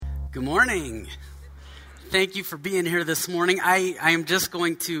Good morning. Thank you for being here this morning. I am just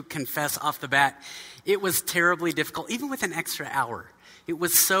going to confess off the bat, it was terribly difficult, even with an extra hour. It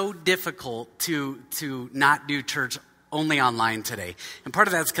was so difficult to not do church only online today. And part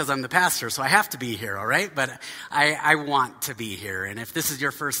of that's because I'm the pastor, so I have to be here, all right? But I want to be here. And if this is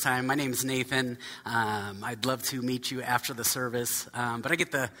your first time, my name is Nathan. I'd love to meet you after the service. But I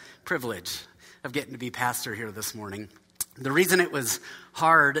get the privilege of getting to be pastor here this morning. The reason it was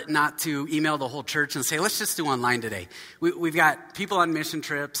hard not to email the whole church and say, let's just do online today. We've got people on mission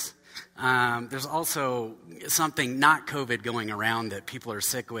trips. There's also something not COVID going around that people are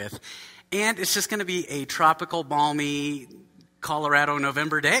sick with. And it's just going to be a tropical, balmy Colorado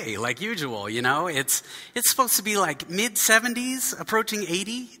November day, like usual, you know. It's supposed to be like mid-70s, approaching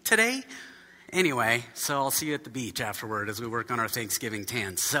 80 today. Anyway, so I'll see you at the beach afterward as we work on our Thanksgiving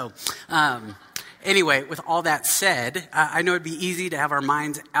tans. So, anyway, with all that said, I know it'd be easy to have our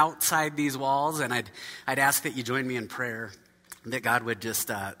minds outside these walls, and I'd ask that you join me in prayer that God would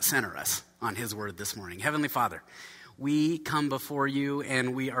just center us on His Word this morning. Heavenly Father, we come before you,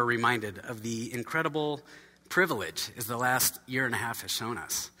 and we are reminded of the incredible privilege, as the last year and a half has shown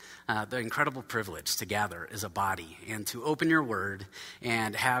us, the incredible privilege to gather as a body and to open your word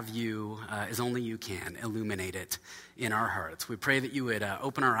and have you, as only you can, illuminate it in our hearts. We pray that you would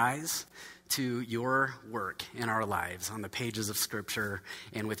open our eyes to your work in our lives on the pages of Scripture,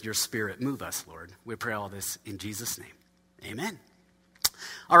 and with your Spirit, move us, Lord. We pray all this in Jesus' name. Amen.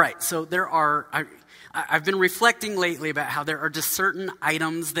 All right, so I've been reflecting lately about how there are just certain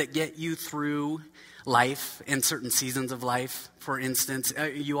items that get you through life and certain seasons of life. For instance,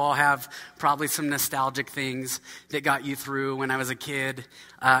 you all have probably some nostalgic things that got you through. When I was a kid,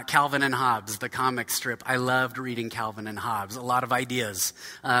 Calvin and Hobbes, the comic strip. I loved reading Calvin and Hobbes. A lot of ideas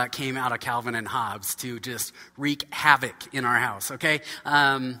came out of Calvin and Hobbes to just wreak havoc in our house, okay?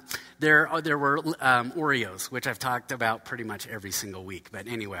 There were Oreos, which I've talked about pretty much every single week. But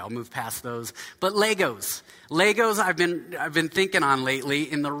anyway, I'll move past those. But Legos I've been thinking on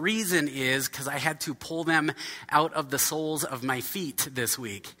lately, and the reason is because I had to pull them out of the soles of my feet this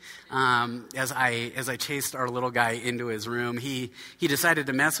week. As I chased our little guy into his room, he decided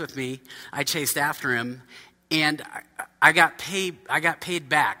to mess with me. I chased after him, and I got paid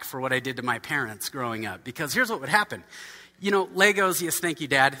back for what I did to my parents growing up. Because here's what would happen. You know, Legos, yes, thank you,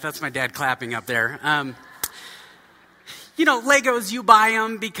 Dad. That's my dad clapping up there. You know, Legos, you buy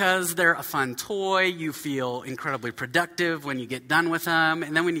them because they're a fun toy. You feel incredibly productive when you get done with them.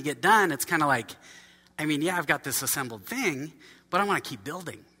 And then when you get done, it's kind of like, I've got this assembled thing, but I want to keep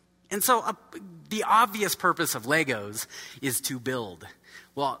building. And so the obvious purpose of Legos is to build.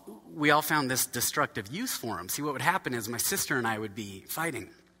 Well, we all found this destructive use for them. See, what would happen is my sister and I would be fighting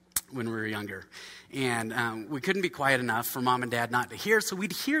when we were younger. And we couldn't be quiet enough for Mom and Dad not to hear, so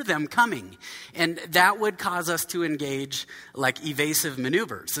we'd hear them coming. And that would cause us to engage, like, evasive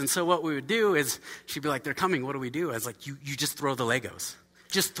maneuvers. And so what we would do is, she'd be like, they're coming, what do we do? I was like, you just throw the Legos.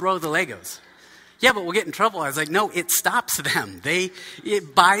 Just throw the Legos. Yeah, but we'll get in trouble. I was like, no, it stops them.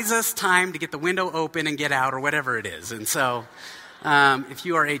 It buys us time to get the window open and get out, or whatever it is. And so if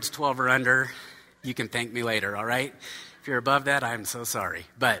you are age 12 or under, you can thank me later, all right? If you're above that, I'm so sorry.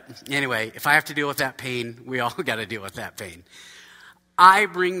 But anyway, if I have to deal with that pain, we all got to deal with that pain. I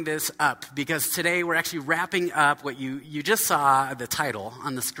bring this up because today we're actually wrapping up what you just saw, the title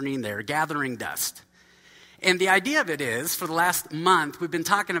on the screen there, Gathering Dust. And the idea of it is, for the last month, we've been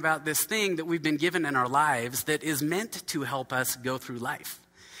talking about this thing that we've been given in our lives that is meant to help us go through life.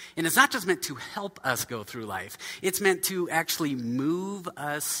 And it's not just meant to help us go through life. It's meant to actually move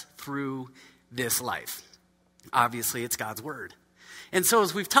us through this life. Obviously, it's God's Word. And so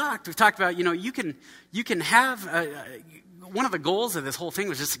as we've talked about, you know, you can have, one of the goals of this whole thing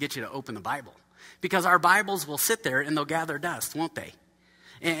was just to get you to open the Bible. Because our Bibles will sit there and they'll gather dust, won't they?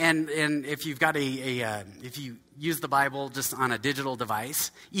 And if you've got if you use the Bible just on a digital device,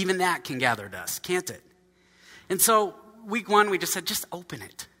 even that can gather dust, can't it? And so week one, we just said, just open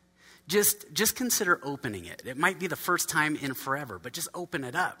it. Just consider opening it. It might be the first time in forever, but just open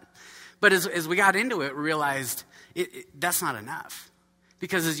it up. But as we got into it, we realized that's not enough.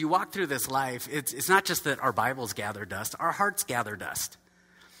 Because as you walk through this life, it's not just that our Bibles gather dust, our hearts gather dust.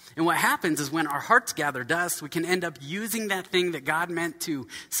 And what happens is when our hearts gather dust, we can end up using that thing that God meant to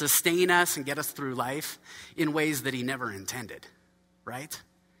sustain us and get us through life in ways that He never intended, right?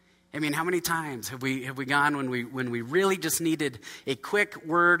 I mean, how many times have we gone when we really just needed a quick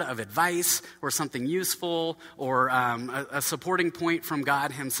word of advice or something useful or a supporting point from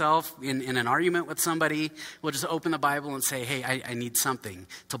God Himself in an argument with somebody? We'll just open the Bible and say, hey, I need something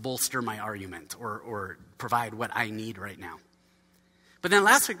to bolster my argument or provide what I need right now. But then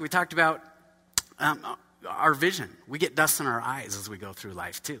last week we talked about our vision. We get dust in our eyes as we go through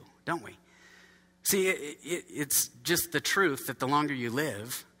life too, don't we? See, it's just the truth that the longer you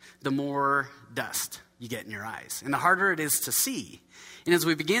live, the more dust you get in your eyes. And the harder it is to see. And as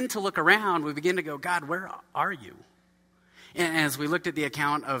we begin to look around, we begin to go, God, where are you? And as we looked at the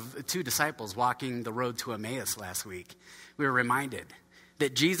account of two disciples walking the road to Emmaus last week, we were reminded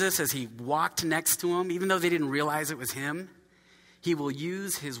that Jesus, as he walked next to them, even though they didn't realize it was him, he will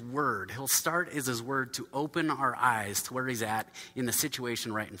use his word. He'll start as his word to open our eyes to where he's at in the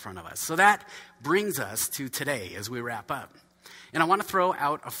situation right in front of us. So that brings us to today as we wrap up. And I want to throw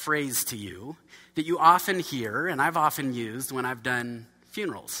out a phrase to you that you often hear, and I've often used when I've done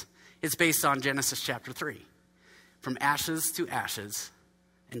funerals. It's based on Genesis chapter 3. From ashes to ashes,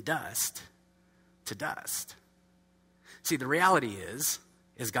 and dust to dust. See, the reality is,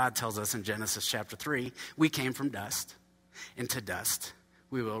 as God tells us in Genesis chapter 3, we came from dust, and to dust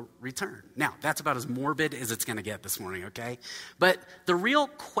we will return. Now, that's about as morbid as it's going to get this morning, okay? But the real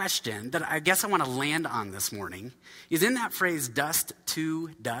question that I guess I want to land on this morning is in that phrase, dust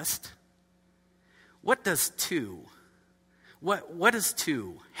to dust. What does what does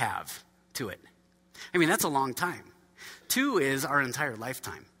two have to it? I mean, that's a long time. 2 is our entire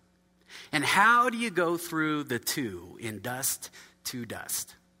lifetime. And how do you go through the 2 in dust to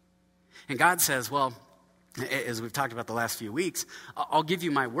dust? And God says, well, as we've talked about the last few weeks, I'll give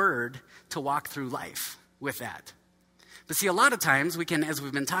you my word to walk through life with that. But see, a lot of times we can, as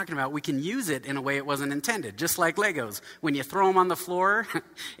we've been talking about, we can use it in a way it wasn't intended. Just like Legos. When you throw them on the floor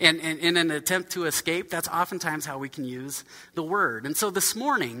and in an attempt to escape, that's oftentimes how we can use the word. And so this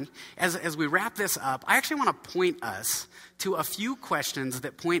morning, as we wrap this up, I actually want to point us to a few questions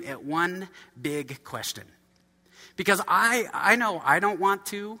that point at one big question. Because I know I don't want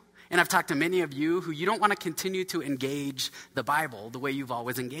to, and I've talked to many of you who you don't want to continue to engage the Bible the way you've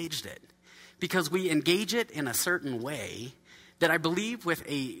always engaged it. Because we engage it in a certain way that I believe with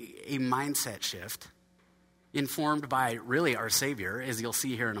a mindset shift informed by really our Savior, as you'll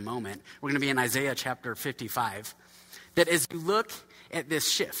see here in a moment. We're going to be in Isaiah chapter 55. That as you look at this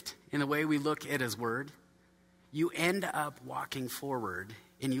shift in the way we look at his word, you end up walking forward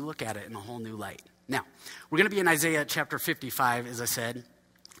and you look at it in a whole new light. Now, we're going to be in Isaiah chapter 55, as I said.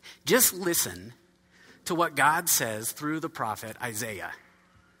 Just listen to what God says through the prophet Isaiah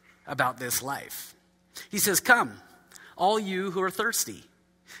about this life. He says, "Come, all you who are thirsty,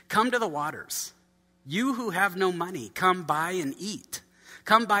 come to the waters. You who have no money, come buy and eat.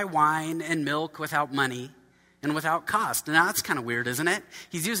 Come buy wine and milk without money and without cost." Now that's kind of weird, isn't it?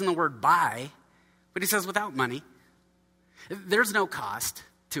 He's using the word buy, but he says without money. There's no cost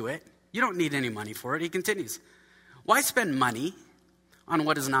to it. You don't need any money for it. He continues, "Why spend money on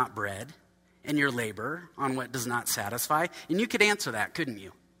what is not bread and your labor on what does not satisfy?" And you could answer that, couldn't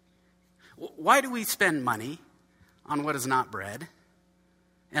you? Why do we spend money on what is not bread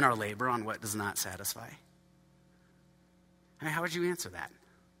and our labor on what does not satisfy? I mean, how would you answer that?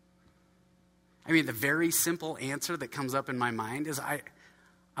 I mean, the very simple answer that comes up in my mind is I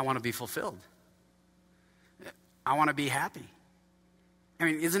want to be fulfilled. I want to be happy. I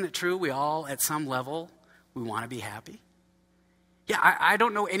mean, isn't it true we all, at some level, we want to be happy? Yeah, I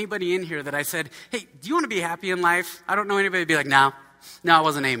don't know anybody in here that I said, "Hey, do you want to be happy in life?" I don't know anybody be like, no, I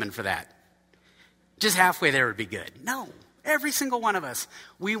wasn't aiming for that. Just halfway there would be good. No, every single one of us,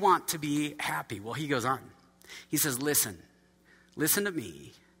 we want to be happy. Well, he goes on. He says, listen to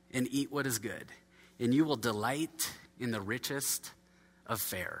me and eat what is good, and you will delight in the richest of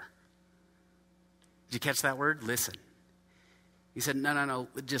fare. Did you catch that word? Listen. He said, no,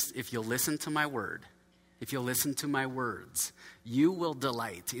 just if you'll listen to my word, if you'll listen to my words, you will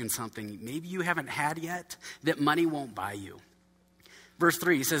delight in something maybe you haven't had yet that money won't buy you. Verse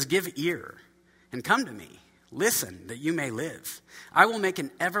 3, he says, "Give ear and come to me. Listen that you may live. I will make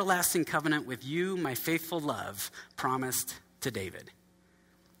an everlasting covenant with you, my faithful love promised to David."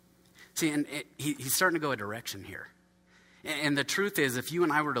 See, and he's starting to go a direction here. And the truth is, if you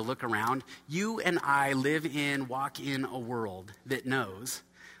and I were to look around, you and I walk in a world that knows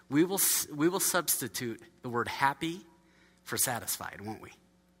we will substitute the word happy for satisfied, won't we?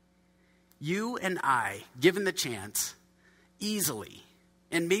 You and I, given the chance, easily,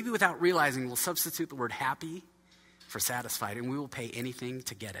 and maybe without realizing, we'll substitute the word happy for satisfied, and we will pay anything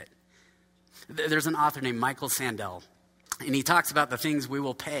to get it. There's an author named Michael Sandel, and he talks about the things we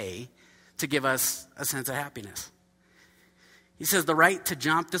will pay to give us a sense of happiness. He says the right to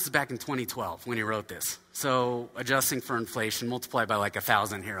jump, this is back in 2012 when he wrote this. So adjusting for inflation, multiply by like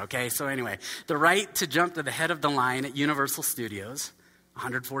 1,000 here, okay? So anyway, the right to jump to the head of the line at Universal Studios,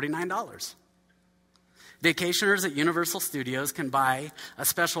 $149. Vacationers at Universal Studios can buy a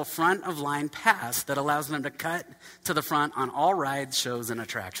special front-of-line pass that allows them to cut to the front on all rides, shows, and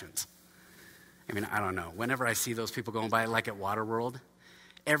attractions. I mean, I don't know. Whenever I see those people going by, like at Waterworld,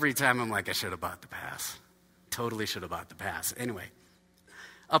 every time I'm like, I should have bought the pass. Totally should have bought the pass. Anyway,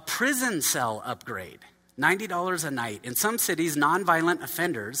 a prison cell upgrade, $90 a night. In some cities, nonviolent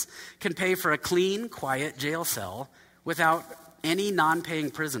offenders can pay for a clean, quiet jail cell without any non-paying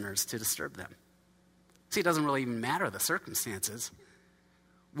prisoners to disturb them. See, it doesn't really even matter the circumstances.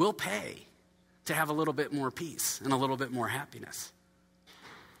 We'll pay to have a little bit more peace and a little bit more happiness.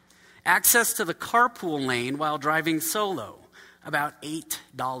 Access to the carpool lane while driving solo, about $8.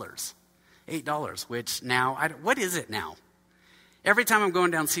 $8, which now, what is it now? Every time I'm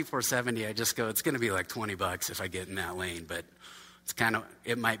going down C470, I just go, it's going to be like $20 if I get in that lane, but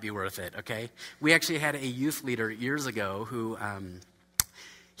it might be worth it, okay? We actually had a youth leader years ago who,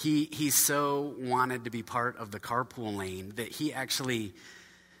 he so wanted to be part of the carpool lane that he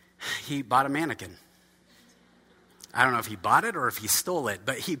bought a mannequin. I don't know if he bought it or if he stole it,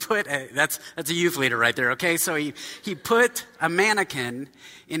 but he put that's a youth leader right there, okay? So he put a mannequin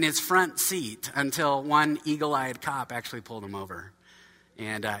in his front seat until one eagle-eyed cop actually pulled him over.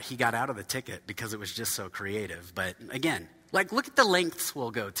 And he got out of the ticket because it was just so creative. But again, look at the lengths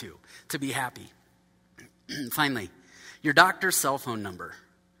we'll go to be happy. Finally, your doctor's cell phone number.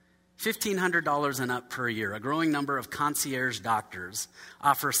 $1,500 and up per year. A growing number of concierge doctors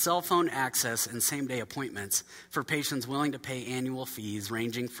offer cell phone access and same-day appointments for patients willing to pay annual fees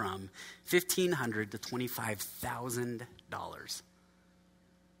ranging from $1,500 to $25,000.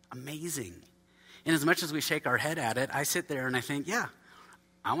 Amazing. And as much as we shake our head at it, I sit there and I think, yeah,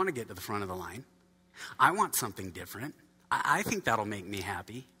 I want to get to the front of the line. I want something different. I think that'll make me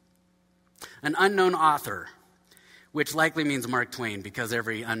happy. An unknown author, which likely means Mark Twain because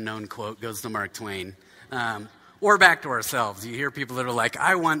every unknown quote goes to Mark Twain. Or back to ourselves. You hear people that are like,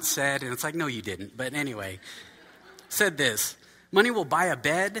 I once said, and it's like, no, you didn't. But anyway, said this: money will buy a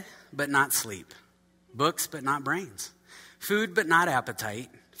bed, but not sleep. Books, but not brains. Food, but not appetite.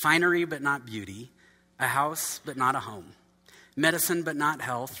 Finery, but not beauty. A house, but not a home. Medicine, but not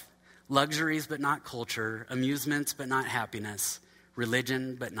health. Luxuries, but not culture. Amusements, but not happiness.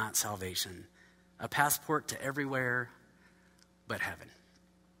 Religion, but not salvation. A passport to everywhere but heaven.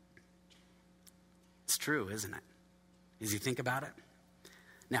 It's true, isn't it? As you think about it.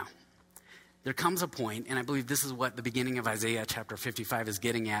 Now, there comes a point, and I believe this is what the beginning of Isaiah chapter 55 is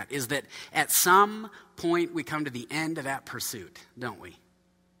getting at, is that at some point we come to the end of that pursuit, don't we?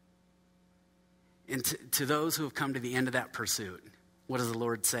 And to those who have come to the end of that pursuit, what does the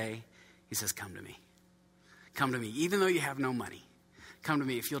Lord say? He says, come to me. Come to me, even though you have no money. Come to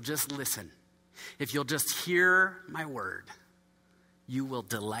me if you'll just listen. If you'll just hear my word, you will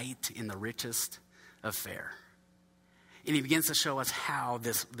delight in the richest of fare. And he begins to show us how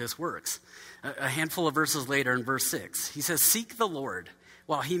this works. A handful of verses later in verse 6, he says, seek the Lord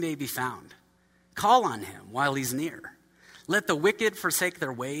while he may be found. Call on him while he's near. Let the wicked forsake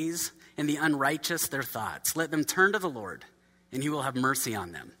their ways and the unrighteous their thoughts. Let them turn to the Lord, and he will have mercy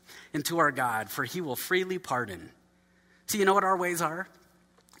on them. And to our God, for he will freely pardon. So you know what our ways are?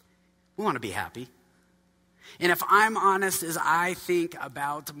 We want to be happy. And if I'm honest, as I think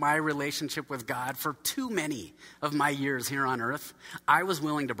about my relationship with God, for too many of my years here on earth, I was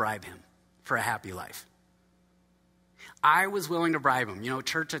willing to bribe him for a happy life. I was willing to bribe him.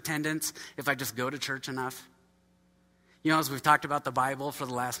 Church attendance, if I just go to church enough. As we've talked about the Bible for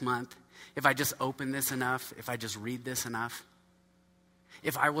the last month, if I just open this enough, if I just read this enough,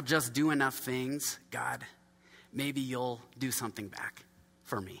 if I will just do enough things, God, maybe you'll do something back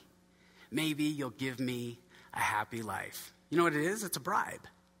for me. Maybe you'll give me a happy life. You know what it is? It's a bribe.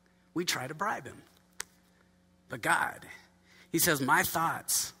 We try to bribe him. But God, he says, my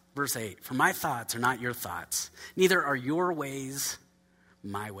thoughts, verse 8, for my thoughts are not your thoughts. Neither are your ways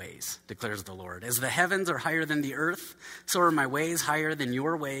my ways, declares the Lord. As the heavens are higher than the earth, so are my ways higher than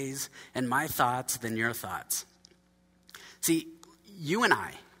your ways, and my thoughts than your thoughts. See, you and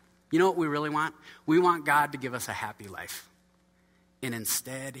I, you know what we really want? We want God to give us a happy life. And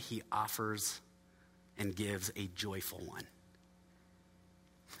instead, he offers and gives a joyful one.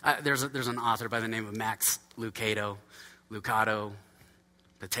 There's an author by the name of Max Lucado,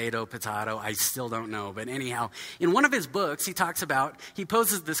 potato, I still don't know. But anyhow, in one of his books, he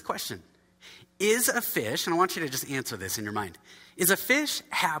poses this question. Is a fish, and I want you to just answer this in your mind, is a fish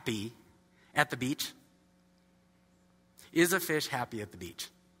happy at the beach? Is a fish happy at the beach?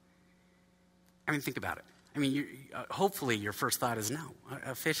 I mean, think about it. I mean, hopefully your first thought is no.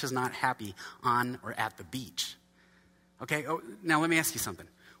 A fish is not happy on or at the beach. Okay, now let me ask you something.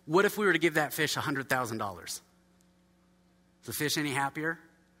 What if we were to give that fish $100,000? Is the fish any happier?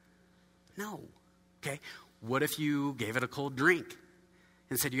 No. Okay. What if you gave it a cold drink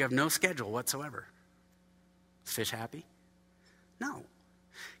and said you have no schedule whatsoever? Is the fish happy? No.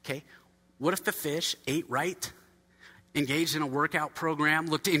 Okay. What if the fish ate right, engaged in a workout program,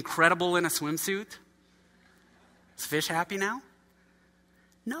 looked incredible in a swimsuit? Is the fish happy now?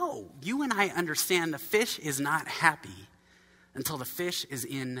 No. You and I understand the fish is not happy until the fish is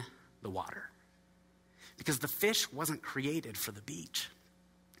in the water. Because the fish wasn't created for the beach.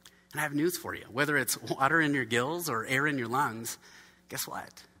 And I have news for you. Whether it's water in your gills or air in your lungs, guess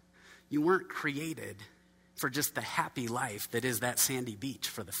what? You weren't created for just the happy life that is that sandy beach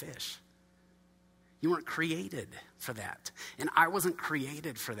for the fish. You weren't created for that. And I wasn't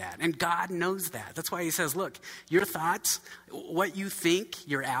created for that. And God knows that. That's why he says, look, your thoughts, what you think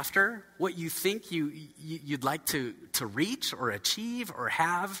you're after, what you think you'd like to reach or achieve or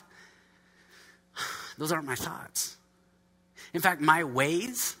have, those aren't my thoughts. In fact, my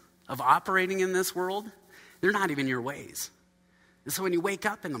ways of operating in this world, they're not even your ways. And so when you wake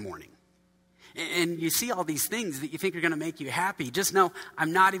up in the morning and you see all these things that you think are going to make you happy, just know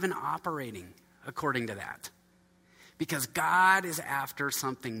I'm not even operating according to that. Because God is after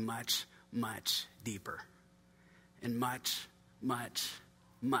something much, much deeper and much, much,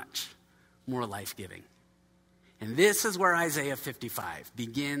 much more life-giving. And this is where Isaiah 55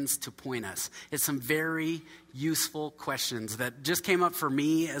 begins to point us. It's some very useful questions that just came up for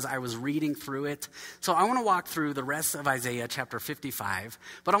me as I was reading through it. So I want to walk through the rest of Isaiah chapter 55,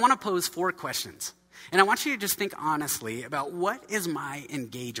 but I want to pose 4 questions. And I want you to just think honestly about what is my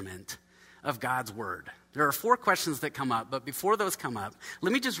engagement of God's word. There are 4 questions that come up, but before those come up,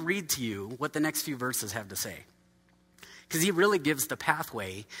 let me just read to you what the next few verses have to say. Because he really gives the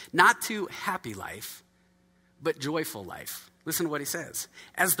pathway, not to happy life, but joyful life. Listen to what he says.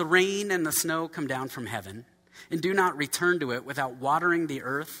 As the rain and the snow come down from heaven, and do not return to it without watering the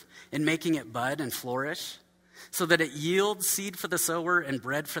earth and making it bud and flourish, so that it yields seed for the sower and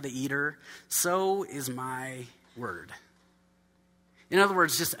bread for the eater, so is my word. In other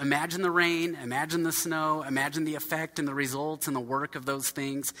words, just imagine the rain, imagine the snow, imagine the effect and the results and the work of those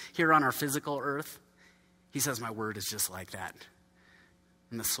things here on our physical earth. He says, my word is just like that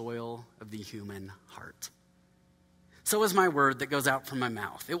in the soil of the human heart. So is my word that goes out from my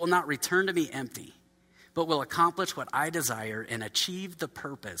mouth. It will not return to me empty, but will accomplish what I desire and achieve the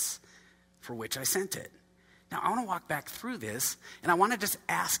purpose for which I sent it. Now, I want to walk back through this, and I want to just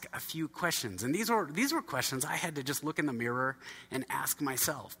ask a few questions. And these were questions I had to just look in the mirror and ask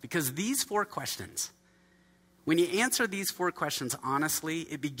myself. Because these 4 questions, when you answer these 4 questions honestly,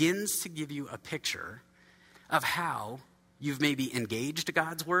 it begins to give you a picture of how you've maybe engaged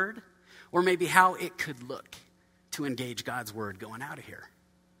God's word, or maybe how it could look to engage God's word going out of here,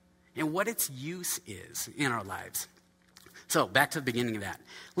 and what its use is in our lives. So, back to the beginning of that.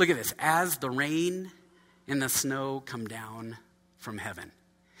 Look at this. As the rain and the snow come down from heaven.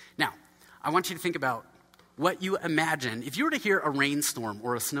 Now, I want you to think about what you imagine. If you were to hear a rainstorm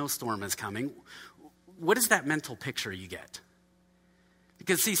or a snowstorm is coming, what is that mental picture you get?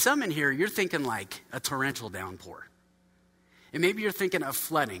 Because see, some in here, you're thinking like a torrential downpour. And maybe you're thinking of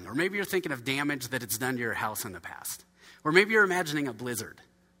flooding, or maybe you're thinking of damage that it's done to your house in the past. Or maybe you're imagining a blizzard.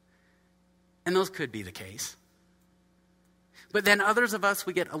 And those could be the case. But then others of us,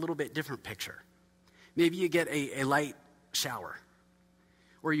 we get a little bit different picture. Maybe you get a light shower,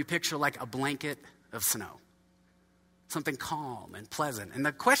 or you picture like a blanket of snow. Something calm and pleasant. And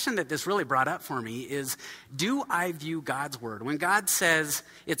the question that this really brought up for me is, do I view God's word, when God says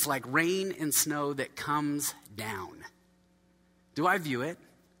it's like rain and snow that comes down, do I view it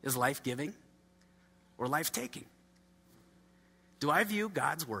as life-giving or life-taking? Do I view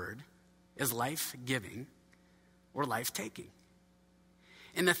God's word as life-giving or life-taking?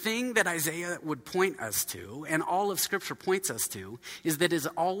 And the thing that Isaiah would point us to, and all of Scripture points us to, is that it is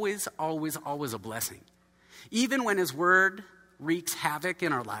always, always, always a blessing. Even when his word wreaks havoc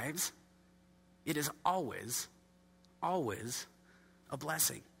in our lives, it is always, always a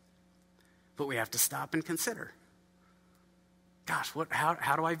blessing. But we have to stop and consider. Gosh,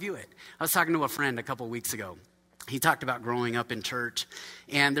 how do I view it? I was talking to a friend a couple weeks ago. He talked about growing up in church,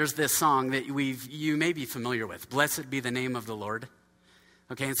 and there's this song that you may be familiar with, "Blessed be the name of the Lord."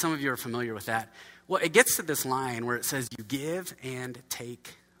 Okay, and some of you are familiar with that. Well, it gets to this line where it says, you give and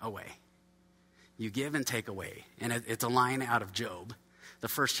take away. You give and take away. And it's a line out of Job, the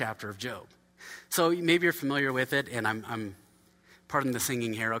first chapter of Job. So maybe you're familiar with it, and I'm pardon the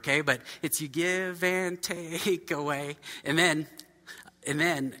singing here, okay? But it's you give and take away. And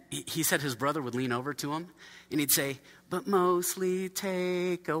then he said his brother would lean over to him, and he'd say, but mostly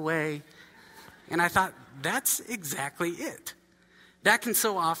take away. And I thought, that's exactly it. That can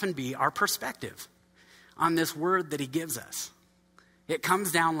so often be our perspective on this word that he gives us. It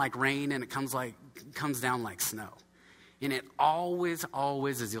comes down like rain, and it comes down like snow. And it always,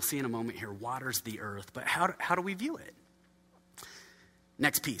 as you'll see in a moment here, waters the earth. But how do we view it?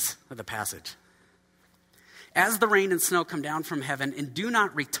 Next piece of the passage. As the rain and snow come down from heaven and do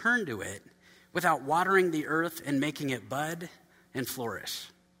not return to it without watering the earth and making it bud and flourish.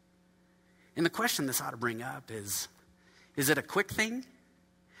 And the question this ought to bring up is it a quick thing?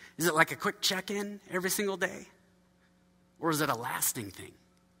 Is it like a quick check-in every single day? Or is it a lasting thing?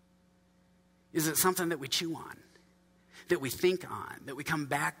 Is it something that we chew on, that we think on, that we come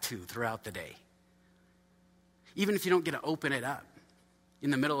back to throughout the day? Even if you don't get to open it up in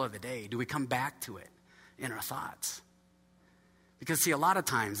the middle of the day, do we come back to it in our thoughts? Because see, a lot of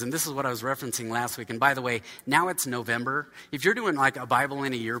times, and this is what I was referencing last week, and by the way, now it's November. If you're doing like a Bible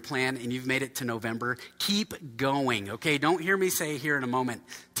in a year plan and you've made it to November, keep going, okay? Don't hear me say here in a moment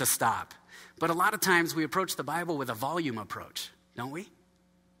to stop. But a lot of times we approach the Bible with a volume approach, don't we?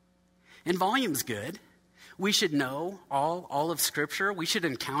 And volume's good. We should know all of Scripture. We should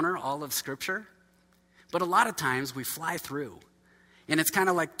encounter all of Scripture. But a lot of times we fly through. And it's kind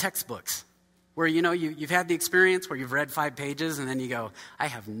of like textbooks, where you've had the experience where you've read 5 pages and then you go, I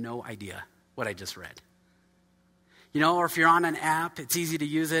have no idea what I just read. Or if you're on an app, it's easy to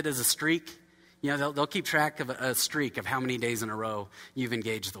use it as a streak. They'll keep track of a streak of how many days in a row you've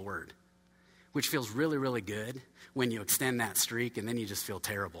engaged the word, which feels really, really good when you extend that streak, and then you just feel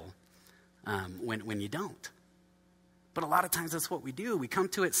terrible when you don't. But a lot of times that's what we do. We come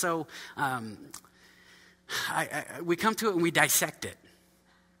to it we come to it and we dissect it,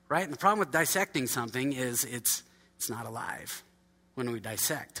 right? And the problem with dissecting something is it's not alive when we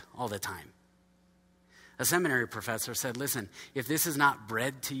dissect all the time. A seminary professor said, listen, if this is not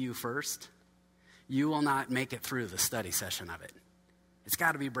bread to you first, you will not make it through the study session of it. It's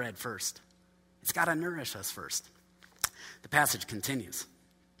got to be bread first. It's got to nourish us first. The passage continues.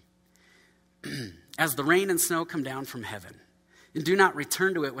 As the rain and snow come down from heaven, and do not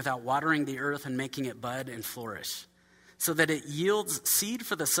return to it without watering the earth and making it bud and flourish, so that it yields seed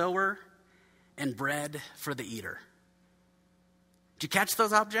for the sower and bread for the eater. Did you catch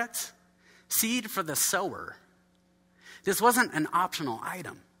those objects? Seed for the sower. This wasn't an optional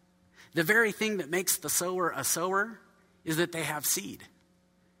item. The very thing that makes the sower a sower is that they have seed.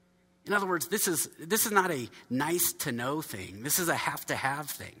 In other words, this is not a nice to know thing. This is a have to have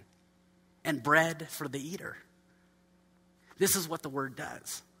thing. And bread for the eater. This is what the word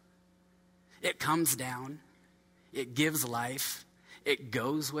does. It comes down. It gives life. It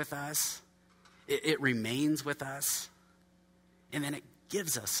goes with us. It remains with us. And then it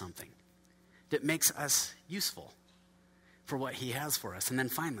gives us something that makes us useful for what he has for us. And then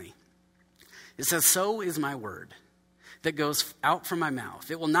finally, it says, so is my word that goes out from my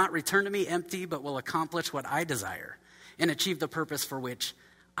mouth. It will not return to me empty, but will accomplish what I desire and achieve the purpose for which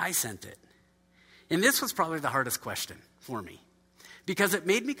I sent it. And this was probably the hardest question for me, because it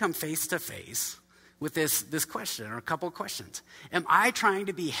made me come face to face with this question, or a couple of questions. Am I trying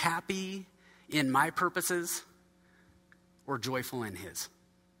to be happy in my purposes or joyful in his?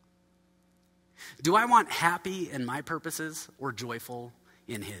 Do I want happy in my purposes or joyful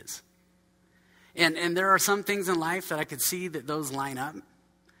in his? And there are some things in life that I could see that those line up,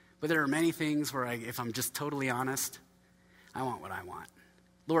 but there are many things where if I'm just totally honest, I want what I want.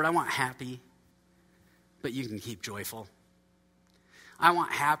 Lord, I want happy, but you can keep joyful. I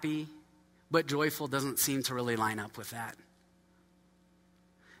want happy, but joyful doesn't seem to really line up with that.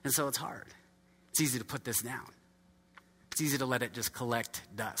 And so it's hard. It's easy to put this down. It's easy to let it just collect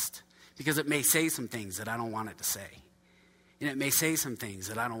dust, because it may say some things that I don't want it to say. And it may say some things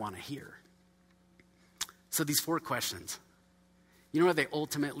that I don't want to hear. So these 4 questions, you know where they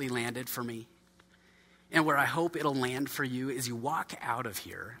ultimately landed for me? And where I hope it'll land for you as you walk out of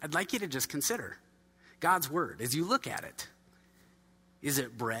here, I'd like you to just consider God's word as you look at it. Is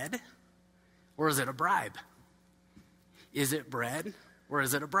it bread or is it a bribe? Is it bread or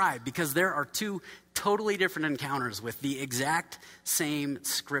is it a bribe? Because there are 2 totally different encounters with the exact same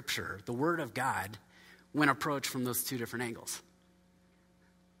scripture, the word of God, when approached from those 2 different angles.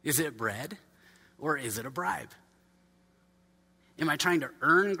 Is it bread or is it a bribe? Am I trying to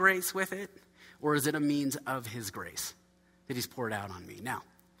earn grace with it, or is it a means of his grace that he's poured out on me? Now,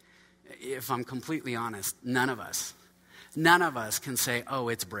 if I'm completely honest, none of us can say, oh,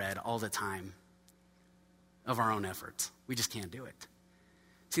 it's bread all the time of our own efforts. We just can't do it.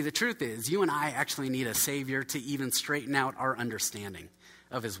 See, the truth is, you and I actually need a Savior to even straighten out our understanding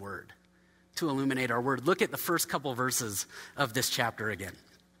of his word to illuminate our word. Look at the first couple verses of this chapter again.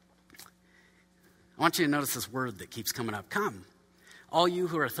 I want you to notice this word that keeps coming up. Come, all you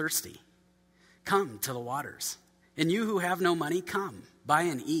who are thirsty, come to the waters. And you who have no money, come, buy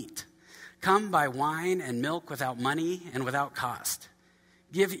and eat. Come buy wine and milk without money and without cost.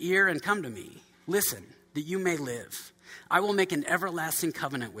 Give ear and come to me. Listen, that you may live. I will make an everlasting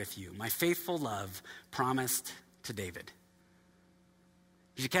covenant with you, my faithful love promised to David.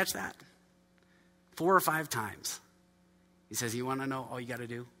 Did you catch that? 4 or 5 times. He says, you want to know all you got to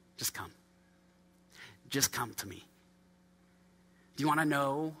do? Just come. Just come to me. Do you want to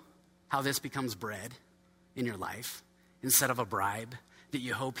know how this becomes bread in your life instead of a bribe that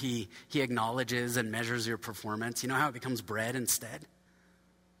you hope he acknowledges and measures your performance? You know how it becomes bread instead?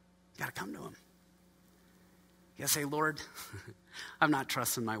 You got to come to him. You got to say, Lord, I'm not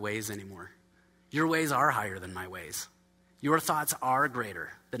trusting my ways anymore. Your ways are higher than my ways. Your thoughts are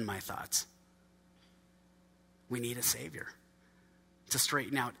greater than my thoughts. We need a Savior to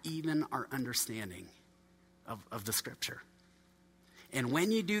straighten out even our understanding of the Scripture. And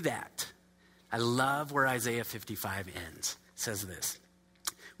when you do that, I love where Isaiah 55 ends. It says this.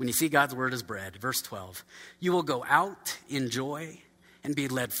 When you see God's word as bread, verse 12, you will go out in joy and be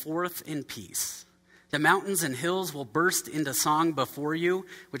led forth in peace. The mountains and hills will burst into song before you,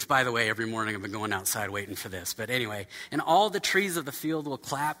 which, by the way, every morning I've been going outside waiting for this. But anyway, and all the trees of the field will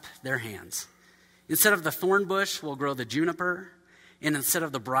clap their hands. Instead of the thorn bush will grow the juniper, and instead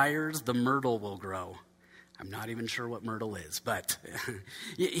of the briars, the myrtle will grow. I'm not even sure what myrtle is, but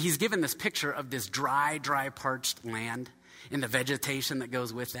he's given this picture of this dry, parched land and the vegetation that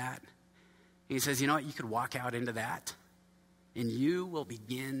goes with that. And he says, you know what, you could walk out into that, and you will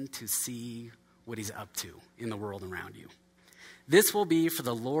begin to see what he's up to in the world around you. This will be for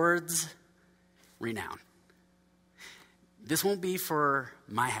the Lord's renown. This won't be for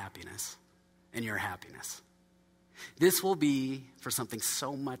my happiness and your happiness. This will be for something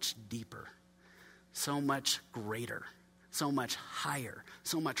so much deeper, so much greater, so much higher,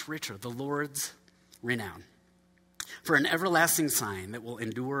 so much richer, the Lord's renown. For an everlasting sign that will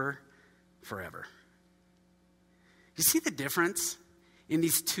endure forever. You see the difference in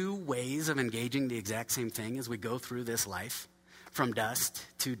these 2 ways of engaging the exact same thing as we go through this life, from dust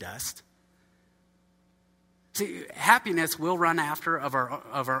to dust? See, happiness will run after of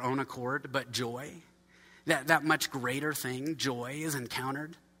our own accord, but joy, that much greater thing, joy, is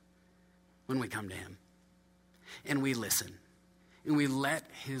encountered when we come to him and we listen and we let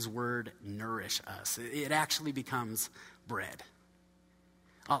his word nourish us. It actually becomes bread.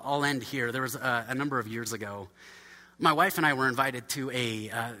 I'll end here. There was a number of years ago, my wife and I were invited to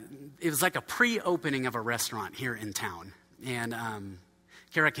it was like a pre-opening of a restaurant here in town. And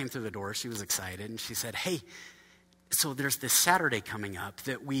Kara came through the door. She was excited. And she said, hey, so there's this Saturday coming up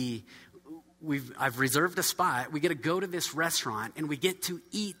that I've reserved a spot. We get to go to this restaurant and we get to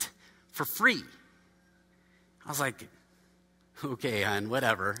eat for free. I was like, okay, hon,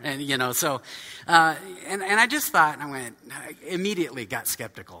 whatever. And, so, and I just thought, I immediately got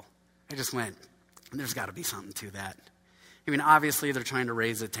skeptical. I just went, there's got to be something to that. I mean, obviously they're trying to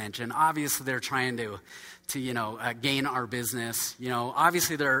raise attention. Obviously they're trying to gain our business.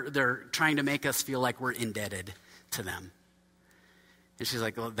 Obviously they're trying to make us feel like we're indebted to them. And she's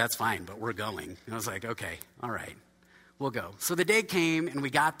like, well, that's fine, but we're going. And I was like, okay, all right, we'll go. So the day came and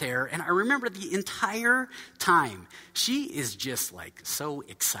we got there, and I remember the entire time, she is just like so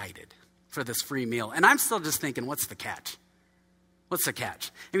excited for this free meal. And I'm still just thinking, what's the catch? What's the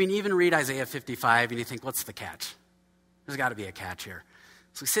catch? I mean, you even read Isaiah 55 and you think, what's the catch? There's got to be a catch here.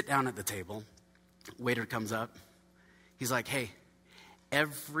 So we sit down at the table. Waiter comes up. He's like, hey,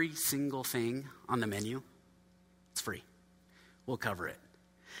 every single thing on the menu, it's free. We'll cover it.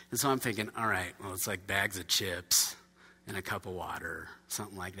 And so I'm thinking, all right, well, it's like bags of chips and a cup of water,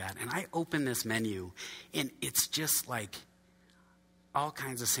 something like that. And I open this menu, and it's just like all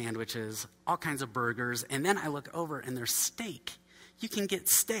kinds of sandwiches, all kinds of burgers. And then I look over, and there's steak. You can get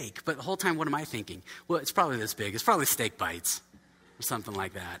steak. But the whole time, what am I thinking? Well, it's probably this big. It's probably steak bites or something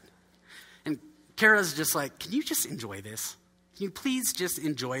like that. And Kara's just like, can you just enjoy this? Can you please just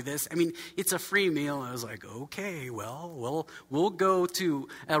enjoy this? I mean, it's a free meal. I was like, okay, well, we'll go to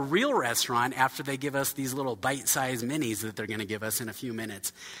a real restaurant after they give us these little bite-sized minis that they're going to give us in a few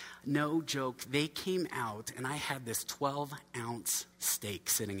minutes. No joke. They came out, and I had this 12-ounce steak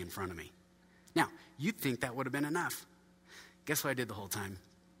sitting in front of me. Now, you'd think that would have been enough. Guess what I did the whole time?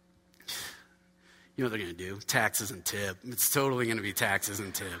 You know what they're going to do? Taxes and tip. It's totally going to be taxes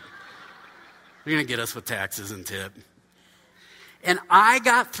and tip. They're going to get us with taxes and tip. And I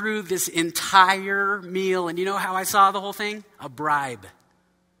got through this entire meal, and you know how I saw the whole thing? A bribe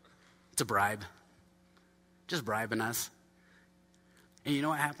It's a bribe. Just bribing us. And you know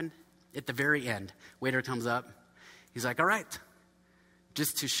what happened? At the very end, waiter comes up. He's like, all right,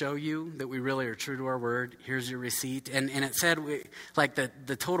 just to show you that we really are true to our word, here's your receipt. And it said,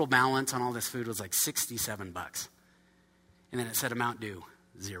 the total balance on all this food was like $67. And then it said amount due,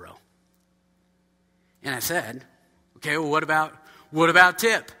 0. And I said, okay, well, what about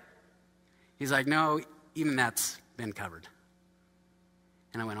tip? He's like, no, even that's been covered.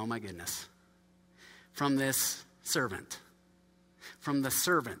 And I went, oh my goodness. From the servant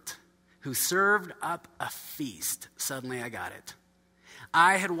who served up a feast, suddenly I got it.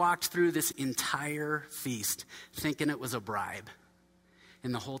 I had walked through this entire feast thinking it was a bribe.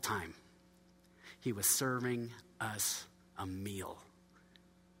 And the whole time, he was serving us a meal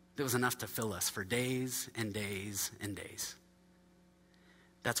that was enough to fill us for days and days and days.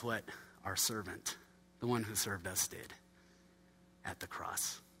 That's what our servant, the one who served us, did at the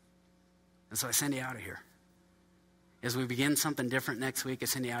cross. And so I send you out of here. As we begin something different next week, I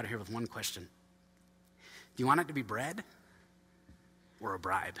send you out of here with one question. Do you want it to be bread or a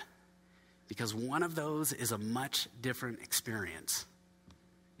bribe? Because one of those is a much different experience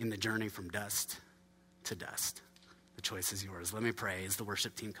in the journey from dust to dust. The choice is yours. Let me pray as the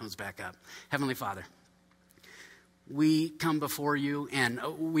worship team comes back up. Heavenly Father, we come before you and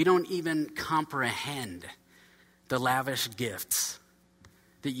we don't even comprehend the lavish gifts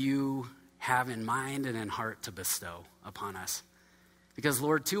that you have in mind and in heart to bestow upon us. Because,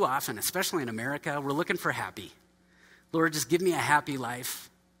 Lord, too often, especially in America, we're looking for happy. Lord, just give me a happy life.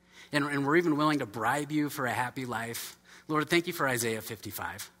 And we're even willing to bribe you for a happy life. Lord, thank you for Isaiah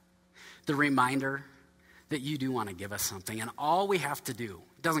 55. The reminder that you do want to give us something. And all we have to do,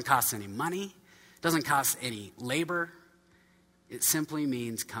 it doesn't cost any money, it doesn't cost any labor. It simply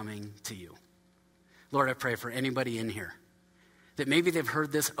means coming to you. Lord, I pray for anybody in here that maybe they've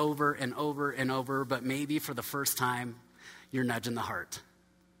heard this over and over and over, but maybe for the first time, you're nudging the heart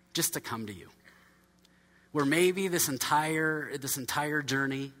just to come to you. Where maybe this entire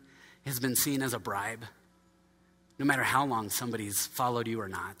journey has been seen as a bribe, no matter how long somebody's followed you or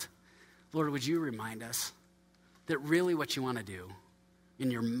not. Lord, would you remind us that really what you want to do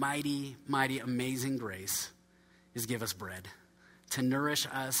in your mighty, mighty, amazing grace is give us bread to nourish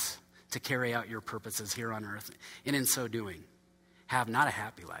us, to carry out your purposes here on earth, and in so doing, have not a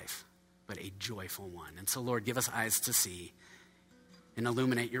happy life, but a joyful one. And so, Lord, give us eyes to see and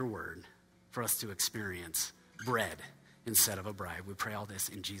illuminate your word for us to experience bread instead of a bribe. We pray all this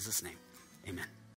in Jesus' name. Amen.